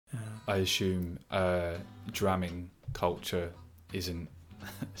I assume dramming culture isn't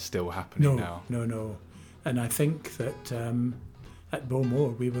still happening now. No. And I think that at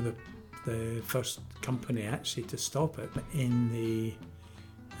Bowmore we were the first company actually to stop it in the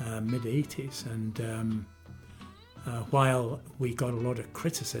mid-80s. And while we got a lot of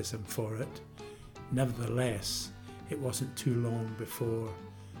criticism for it, nevertheless, it wasn't too long before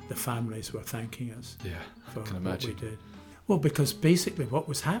the families were thanking us for what we did. Well, because basically what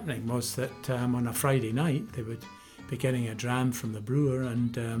was happening was that on a Friday night they would be getting a dram from the brewer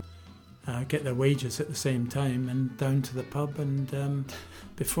and get their wages at the same time and down to the pub, and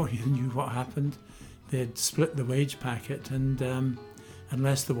before you knew what happened, they'd split the wage packet, and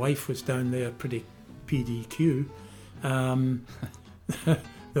unless the wife was down there pretty PDQ,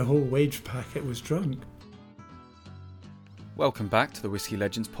 the whole wage packet was drunk. Welcome back to the Whisky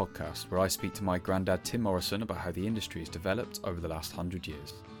Legends podcast, where I speak to my granddad Tim Morrison about how the industry has developed over the last 100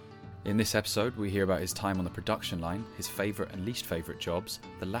 years. In this episode, we hear about his time on the production line, his favourite and least favourite jobs,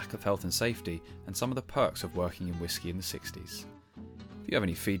 the lack of health and safety, and some of the perks of working in whisky in the 60s. If you have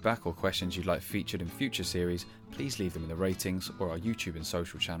any feedback or questions you'd like featured in future series, please leave them in the ratings or our YouTube and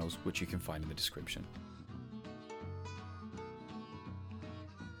social channels, which you can find in the description.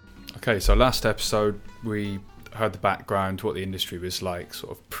 Okay, so last episode we heard the background, what the industry was like,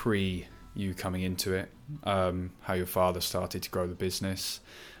 sort of pre you coming into it, how your father started to grow the business.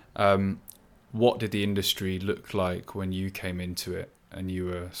 What did the industry look like when you came into it, and you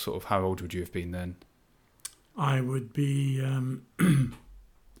were sort of, how old would you have been then? I would be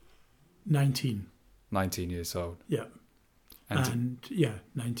 19. 19 years old. Yeah. And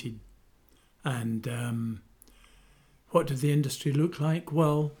 19. And what did the industry look like?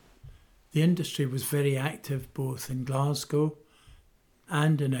 Well, the industry was very active both in Glasgow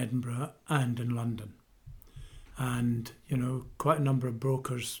and in Edinburgh and in London. And, you know, quite a number of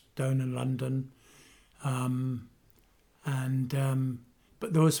brokers down in London. But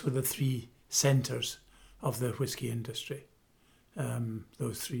those were the three centres of the whisky industry,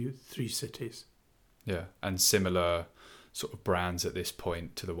 those three cities. Yeah, and similar sort of brands at this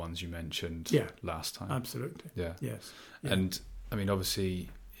point to the ones you mentioned last time. Absolutely. Yeah. Yes. Yeah. And, I mean, obviously,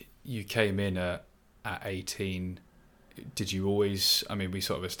 you came in at 18. Did you always, I mean, we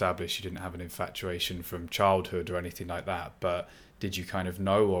sort of established you didn't have an infatuation from childhood or anything like that, but did you kind of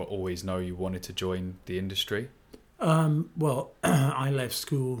know or always know you wanted to join the industry? Well, I left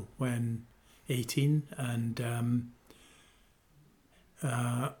school when 18, and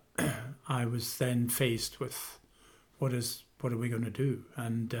I was then faced with what are we going to do?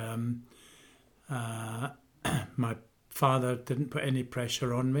 And my father didn't put any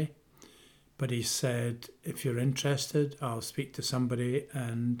pressure on me, but he said, if you're interested, I'll speak to somebody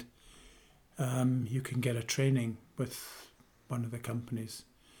and you can get a training with one of the companies.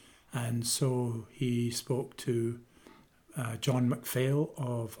 And so he spoke to John MacPhail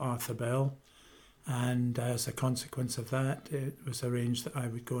of Arthur Bell, and as a consequence of that, it was arranged that I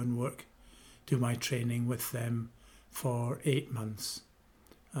would go and do my training with them for 8 months.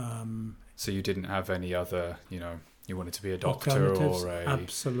 So you didn't have any other, you wanted to be a doctor or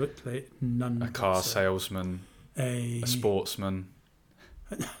absolutely none. A car salesman, a sportsman.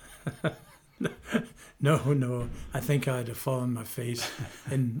 No. I think I'd have fallen my face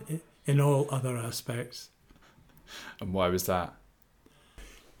in all other aspects. And why was that?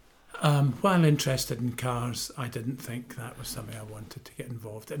 While interested in cars, I didn't think that was something I wanted to get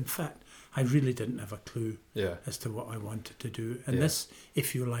involved in. In fact, I really didn't have a clue as to what I wanted to do. And this,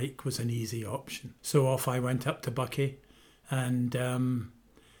 if you like, was an easy option. So off I went up to Buckie, and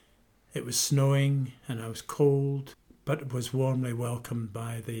it was snowing and I was cold, but was warmly welcomed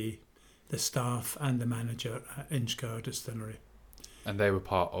by the staff and the manager at Inchgour Distillery. And they were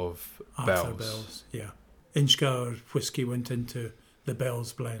part of Arthur Bell's, yeah. Inchgour whisky went into the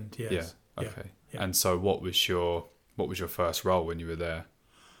Bell's blend, yes. Yeah, okay. Yeah. And so what was your first role when you were there?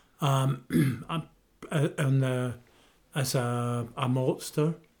 As a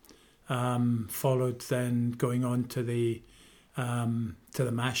maltster, followed then going on to the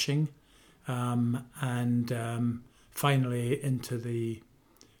mashing, and finally into the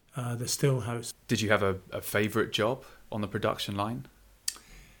still house. Did you have a favourite job on the production line?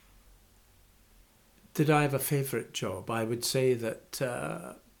 Did I have a favourite job? I would say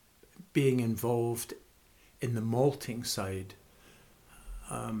that being involved in the malting side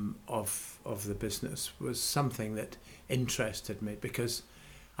of the business was something that interested me, because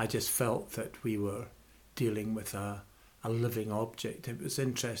I just felt that we were dealing with a living object. It was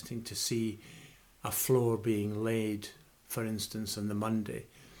interesting to see a floor being laid, for instance, on the Monday,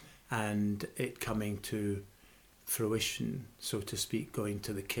 and it coming to fruition, so to speak, going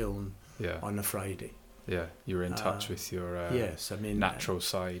to the kiln on a Friday. Yeah, you were in touch with your yes, I mean, natural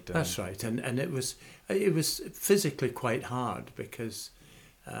side. That's right, and it was physically quite hard because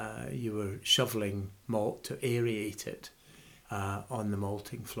you were shoveling malt to aerate it on the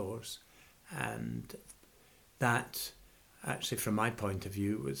malting floors, and that actually, from my point of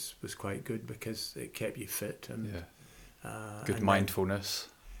view, was quite good because it kept you fit and good mindfulness.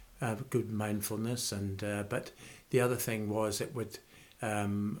 Good mindfulness, and but the other thing was it would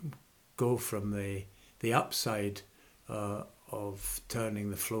go from the upside of turning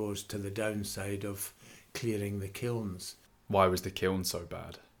the floors to the downside of clearing the kilns. Why was the kiln so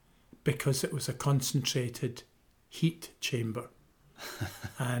bad? Because it was a concentrated heat chamber.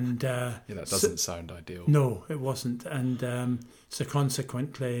 And that doesn't sound ideal. No, it wasn't. And so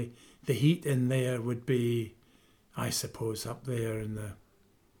consequently, the heat in there would be, I suppose, up there in the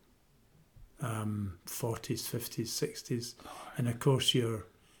 40s, 50s, 60s. And of course, you're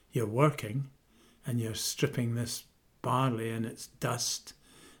working and you're stripping this barley and it's dust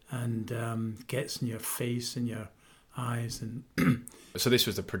and gets in your face and your eyes. And so this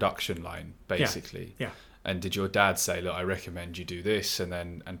was the production line, basically. Yeah. And did your dad say, look, I recommend you do this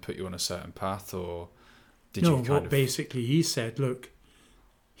and put you on a certain path, or did you kind of... basically he said, look,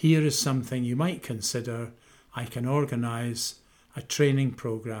 here is something you might consider. I can organise a training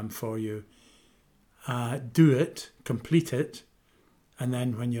programme for you. Do it, complete it, and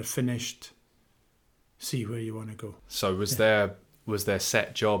then when you're finished, see where you want to go. So was there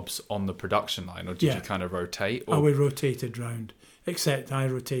set jobs on the production line, or did you kind of rotate? Or? Oh, we rotated round, except I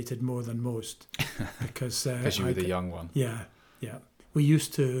rotated more than most because you were the young one. Yeah. We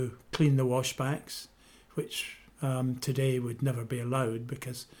used to clean the washbacks, which today would never be allowed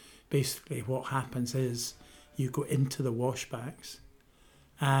because basically what happens is you go into the washbacks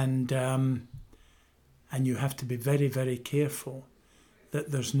and you have to be very, very careful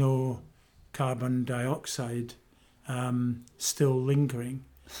that there's no carbon dioxide still lingering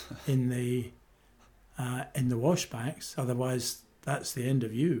in the washbacks. Otherwise, that's the end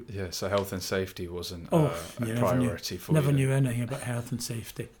of you. Yeah, so health and safety wasn't a priority for you. Never knew anything about health and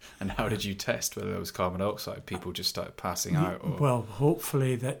safety. And how did you test whether there was carbon dioxide? People just started passing out? Or? Well,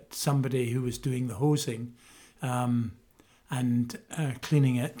 hopefully that somebody who was doing the hosing and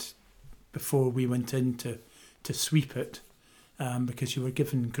cleaning it before we went in to sweep it, because you were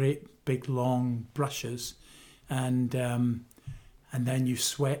given great big long brushes, and then you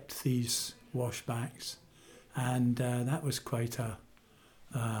swept these washbacks, and that was quite a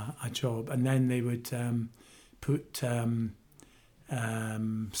job. And then they would put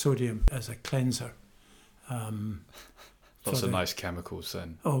sodium as a cleanser. Lots of nice chemicals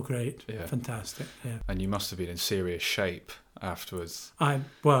then. Oh, great. Yeah. Fantastic, yeah. And you must have been in serious shape afterwards.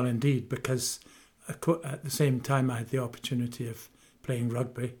 Well, indeed, because at the same time I had the opportunity of playing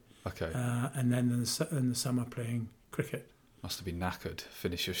rugby. Okay. And then in the summer playing cricket. Must have been knackered.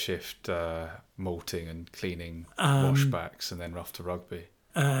 Finish your shift malting and cleaning washbacks and then off to rugby.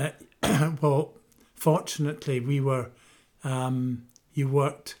 Well, fortunately we were... you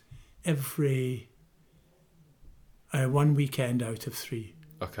worked every... one weekend out of 3.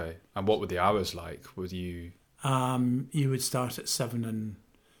 Okay. And what were the hours like? Would you... you would start at 7 and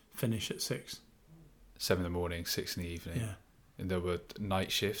finish at 6. 7 in the morning, 6 in the evening. Yeah. And there were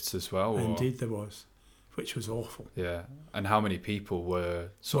night shifts as well? Or? Indeed there was, which was awful. Yeah. And how many people were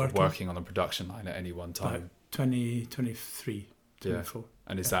sort of working on the production line at any one time? About 20, 23, 24. Yeah.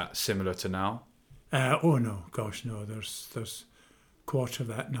 And is that similar to now? Oh no, gosh no, there's quarter of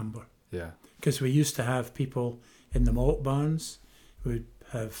that number. Yeah. Because we used to have people in the malt barns, we'd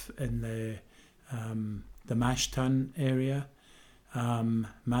have in the mash tun area,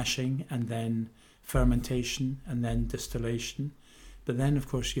 mashing, and then fermentation, and then distillation. But then, of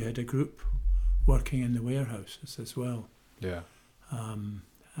course, you had a group working in the warehouses as well. Yeah.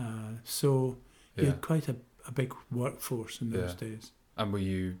 So you had quite a big workforce in those days. And were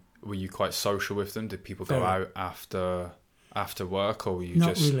you quite social with them? Did people go out after work, or were you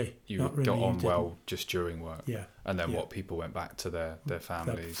Not just really. you Not got really, on well just during work? Yeah. And then what, people went back to their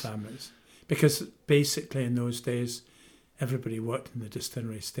families? Their families. Because basically in those days, everybody worked in the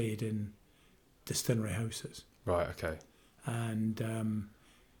distillery, stayed in distillery houses. Right, okay. And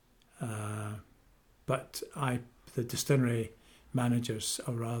but the distillery managers,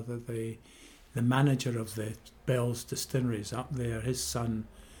 or rather the manager of the Bell's distilleries up there, his son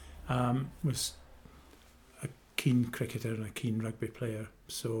was a keen cricketer and a keen rugby player.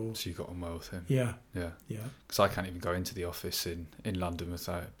 So you got on well with him? Yeah. Because I can't even go into the office in London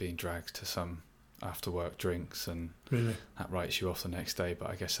without being dragged to some after work drinks, and Really? that writes you off the next day. But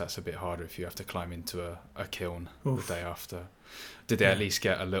I guess that's a bit harder if you have to climb into a kiln Oof. the day after. Did they at least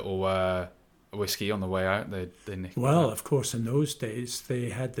get a little whiskey on the way out? They nicked Well, that? of course, in those days they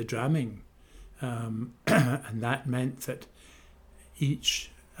had the dramming, and that meant that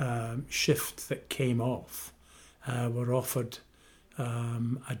each shift that came off were offered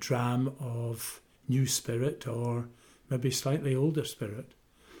a dram of new spirit or maybe slightly older spirit,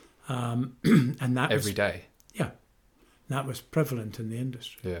 and that Every was, day. yeah, that was prevalent in the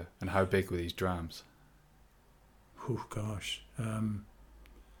industry. Yeah. And how big were these drams? Oh gosh,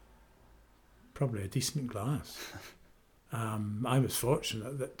 probably a decent glass. I was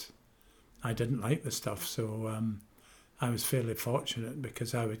fortunate that I didn't like the stuff, so I was fairly fortunate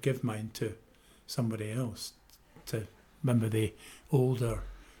because I would give mine to somebody else. To remember the older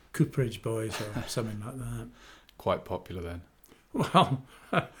Cooperage boys or something like that. Quite popular then. Well,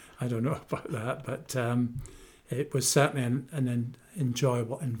 I don't know about that, but it was certainly an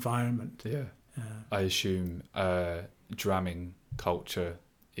enjoyable environment. Yeah. I assume dramming culture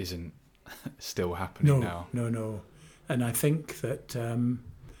isn't still happening now. No. And I think that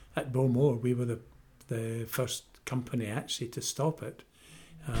at Bowmore we were the first company actually to stop it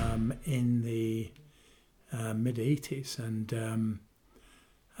in the mid-80s. And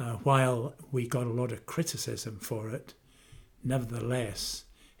while we got a lot of criticism for it, nevertheless,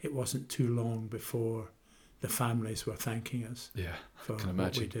 it wasn't too long before the families were thanking us for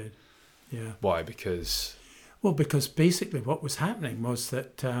what we did. Yeah. Why? Because basically what was happening was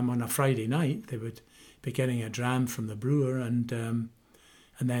that on a Friday night they would be getting a dram from the brewer and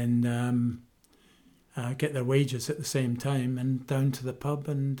then get their wages at the same time and down to the pub,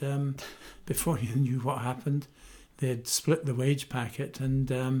 and before you knew what happened, they'd split the wage packet, and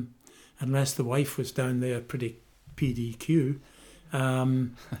unless the wife was down there pretty PDQ,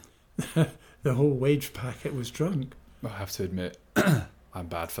 the whole wage packet was drunk. I have to admit, I'm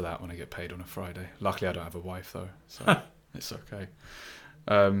bad for that when I get paid on a Friday. Luckily, I don't have a wife though, so it's okay.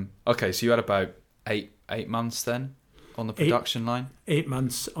 Okay, so you had about eight months then on the production line? 8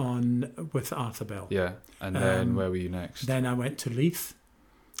 months on with Arthur Bell. Yeah, and then where were you next? Then I went to Leith,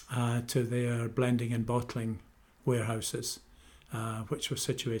 to their blending and bottling warehouses, which were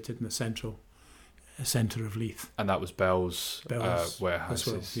situated in the centre of Leith. And that was Bell's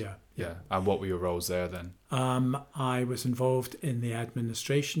warehouses? Well, yeah. And what were your roles there then? I was involved in the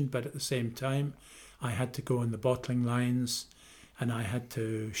administration, but at the same time I had to go on the bottling lines, and I had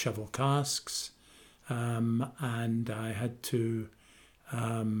to shovel casks, and I had to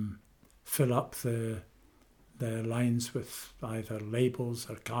fill up the lines with either labels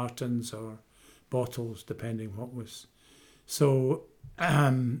or cartons or bottles, depending what was. So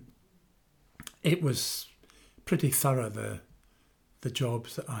it was pretty thorough, the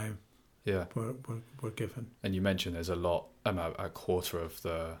jobs that I were given. And you mentioned there's a quarter of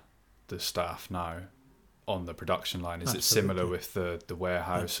the staff now on the production line. Is Absolutely. it similar with the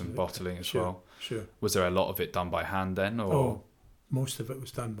warehouse Absolutely. and bottling as Sure, well? Sure. Was there a lot of it done by hand then? Or? Oh, most of it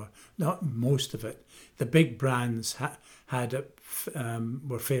was done by... Not most of it. The big brands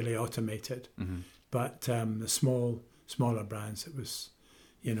were fairly automated, Mm-hmm. but the smaller brands, it was,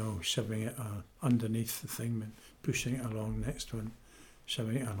 shoving it underneath the thing and pushing it along, next one,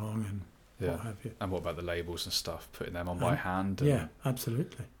 shoving it along and what have you. And what about the labels and stuff? Putting them on by hand? Yeah,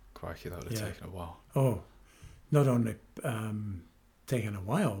 absolutely. Crikey, that would have taken a while. Oh, not only taken a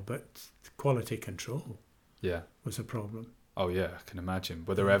while, but quality control was a problem. Oh, yeah, I can imagine.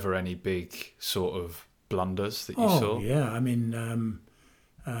 Were there ever any big sort of blunders that you saw? Oh, yeah. I mean,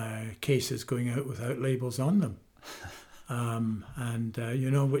 cases going out without labels on them.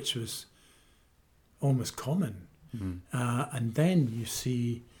 Which was almost common. Mm. And then you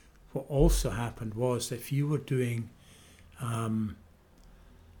see what also happened was if you were doing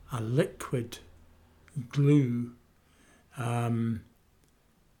a liquid glue,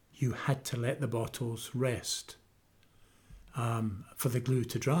 you had to let the bottles rest for the glue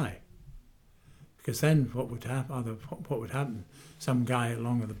to dry. Because then what would happen? Some guy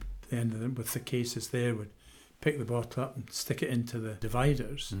along at the end of them with the cases there would pick the bottle up and stick it into the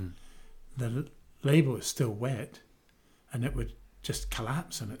dividers. Mm. The label is still wet, and it would just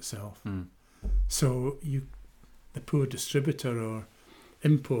collapse on itself. Mm. So the poor distributor or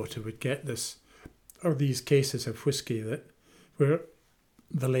importer would get these cases of whiskey where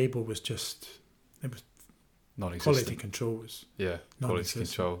the label was just, it was non-existent. Quality control was quality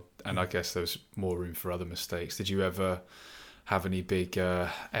control, and I guess there was more room for other mistakes. Did you ever have any big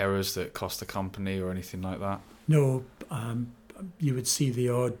errors that cost the company or anything like that? No, you would see the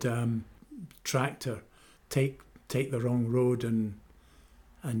odd tractor take the wrong road and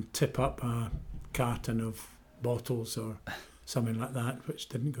tip up a carton of bottles or something like that, which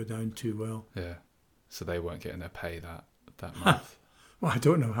didn't go down too well. Yeah. So they weren't getting their pay that month. Well, I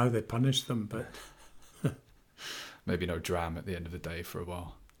don't know how they punished them, but Maybe no dram at the end of the day for a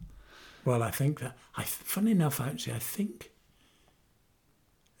while. well, I think that funny enough, actually, I think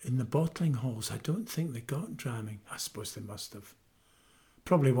in the bottling halls, I don't think they got dramming. I suppose they must have.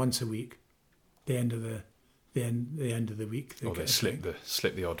 Probably once a week, the end of the week. Or they slip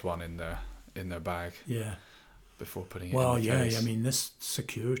the odd one in their bag. Yeah. Before putting it Well, in the case. I mean, this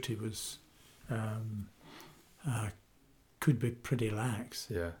security was could be pretty lax.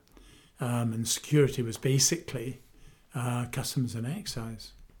 Yeah. And security was basically customs and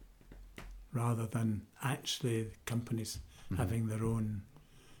excise, rather than actually companies having their own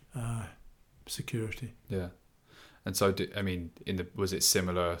security. Yeah. And so, was it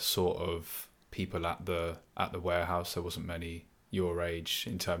similar sort of people at the warehouse? There wasn't many your age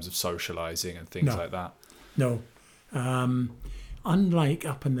in terms of socialising and things like that? No. Unlike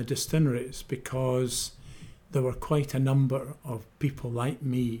up in the distilleries, because there were quite a number of people like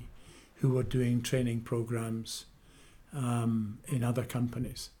me who were doing training programs in other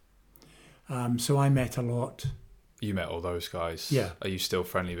companies. So I met a lot. You met all those guys? Yeah. Are you still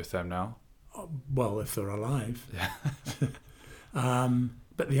friendly with them now? Well, if they're alive. Yeah.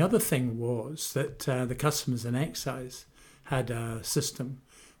 But the other thing was that the customs and excise had a system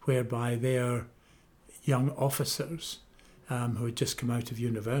whereby their young officers who had just come out of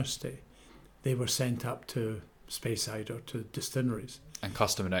university, they were sent up to Speyside or to distilleries. And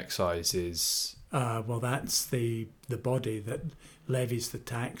custom and excise is? Well, that's the body that levies the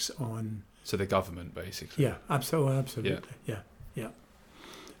tax on. So the government, basically. Yeah, absolutely. Yeah.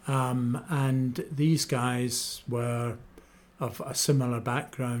 And these guys were of a similar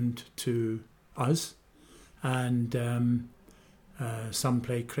background to us, and some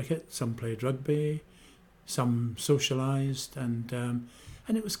played cricket, some played rugby, some socialised, and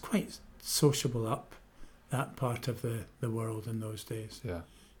it was quite sociable up that part of the world in those days. Yeah.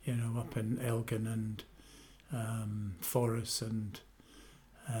 You know, up in Elgin and Forres and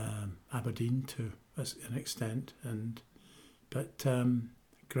Aberdeen to an extent, but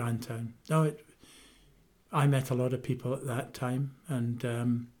Grantown. No, I met a lot of people at that time,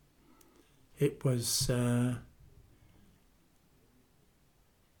 and it was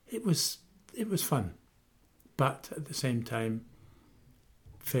fun, but at the same time,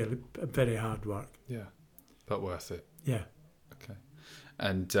 very hard work. Yeah, but worth it. Yeah. Okay.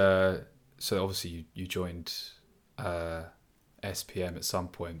 And so obviously you joined SPM at some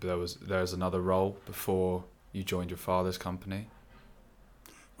point, but there was another role before you joined your father's company.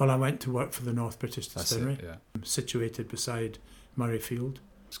 Well, I went to work for the North British Distillery, yeah. Situated beside Murrayfield.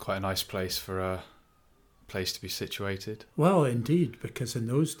 It's quite a nice place for a place to be situated. Well, indeed, because in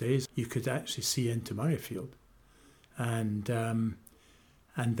those days you could actually see into Murrayfield, and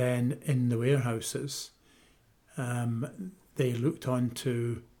then in the warehouses, they looked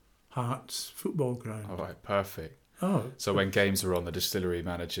onto Hearts football ground. All right, perfect. Oh, so when games were on, the distillery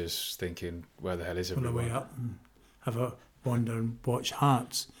managers thinking, "Where the hell is everyone?" Pull away up and have a wander and watch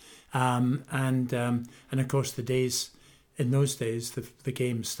Hearts, and of course in those days the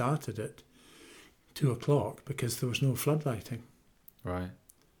game started at 2:00 because there was no floodlighting. Right.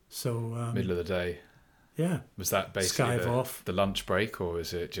 So middle of the day. Yeah. Was that basically off. The lunch break, or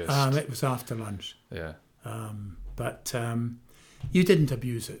was it just? It was after lunch. Yeah. But you didn't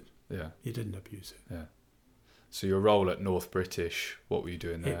abuse it. Yeah. You didn't abuse it. Yeah. So your role at North British, what were you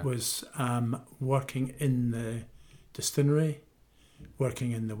doing there? It was working in the distillery,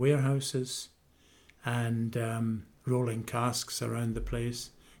 working in the warehouses, and rolling casks around the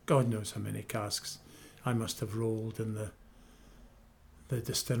place. God knows how many casks I must have rolled in the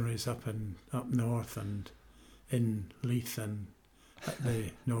distilleries up north and in Leith and at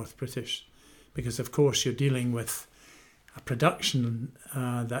the North British, because of course you're dealing with a production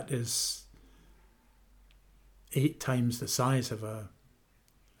that is 8 times the size of a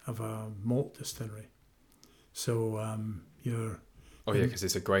malt distillery. So you're... Oh yeah, because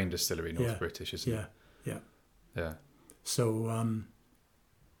it's a grain distillery, North British, isn't it? Yeah. So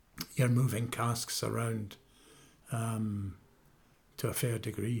you're moving casks around to a fair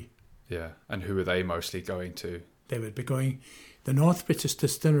degree. Yeah, and who were they mostly going to? They would be going... The North British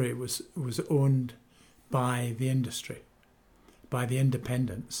Distillery was owned by the industry, by the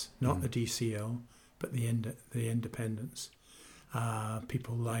independents, not the DCL, but the independents.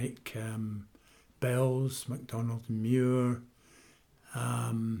 People like Bell's, MacDonald and Muir,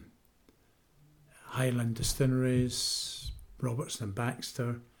 Highland Distilleries, Robertson and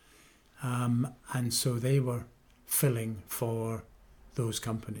Baxter, and so they were filling for those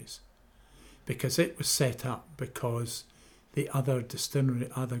companies. because it was set up because the other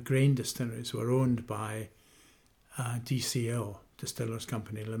grain distilleries were owned by DCL, Distillers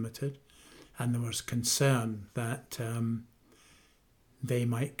Company Limited, and there was concern that they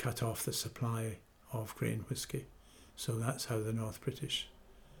might cut off the supply of grain whisky. So that's how the North British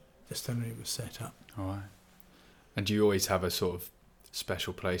Distillery was set up. All right. And do you always have a sort of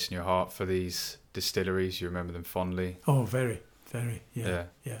special place in your heart for these distilleries? You remember them fondly? Oh, very, very, yeah.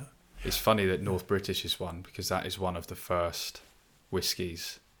 It's funny that North British is one, because that is one of the first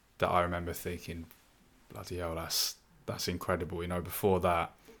whiskies that I remember thinking, bloody hell, that's incredible. You know, before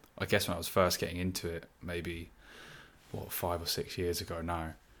that, I guess when I was first getting into it, maybe, 5 or 6 years ago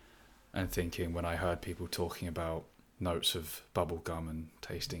now, and thinking when I heard people talking about notes of bubble gum and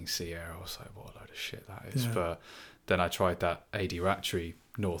tasting sea air, I was like, what a load of shit that is. Yeah. But then I tried that AD Rattree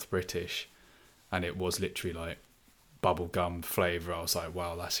North British, and it was literally like bubble gum flavour. I was like,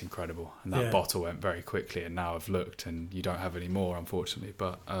 wow, that's incredible. And that bottle went very quickly, and now I've looked and you don't have any more, unfortunately.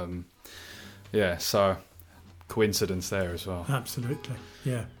 But so coincidence there as well. Absolutely,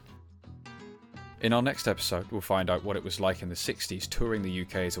 yeah. In our next episode, we'll find out what it was like in the 60s touring the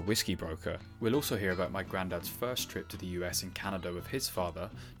UK as a whiskey broker. We'll also hear about my granddad's first trip to the US and Canada with his father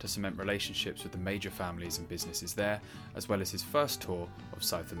to cement relationships with the major families and businesses there, as well as his first tour of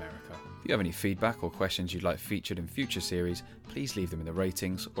South America. If you have any feedback or questions you'd like featured in future series, please leave them in the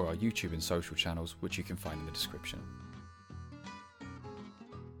ratings or our YouTube and social channels, which you can find in the description.